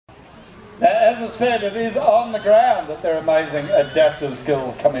Now, as I said, it is on the ground that their amazing adaptive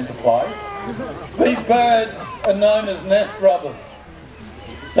skills come into play. These birds are known as nest robbers.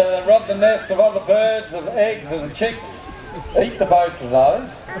 So they rob the nests of other birds, of eggs and chicks, eat the both of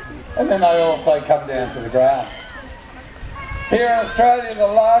those, and then they also come down to the ground. Here in Australia, the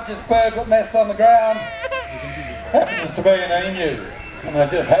largest bird that nests on the ground happens to be an emu, and I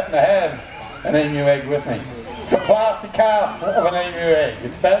just happen to have an emu egg with me. It's a plastic cast of an emu egg.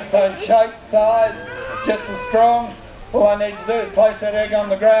 It's about the same shape, size, just as strong. All I need to do is place that egg on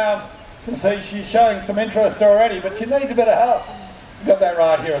the ground. You can see she's showing some interest already, but she needs a bit of help. We've got that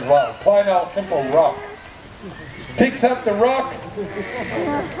right here as well. Plain old simple rock. Picks up the rock,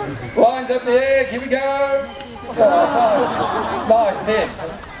 lines up the egg, here we go. Oh, nice hit.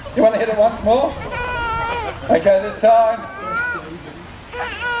 You want to hit it once more? Okay, this time.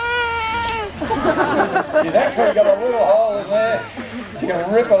 She's actually got a little hole in there. She's going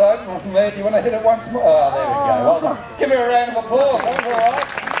to rip it open from there. Do you want to hit it once more? Oh, there we go. Well done. Give her a round of applause. That was all right.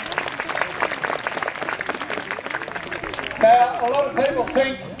 Now, a lot of people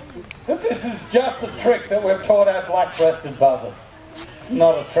think that this is just a trick that we've taught our black-breasted buzzard. It's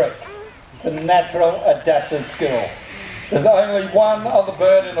not a trick. It's a natural adaptive skill. There's only one other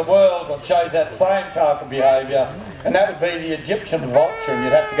bird in the world that shows that same type of behaviour, and that would be the Egyptian vulture, and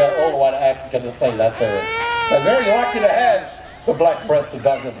you'd have to go all the way to Africa to see that bird. So very lucky to have the black-breasted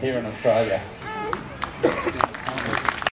buzzard here in Australia.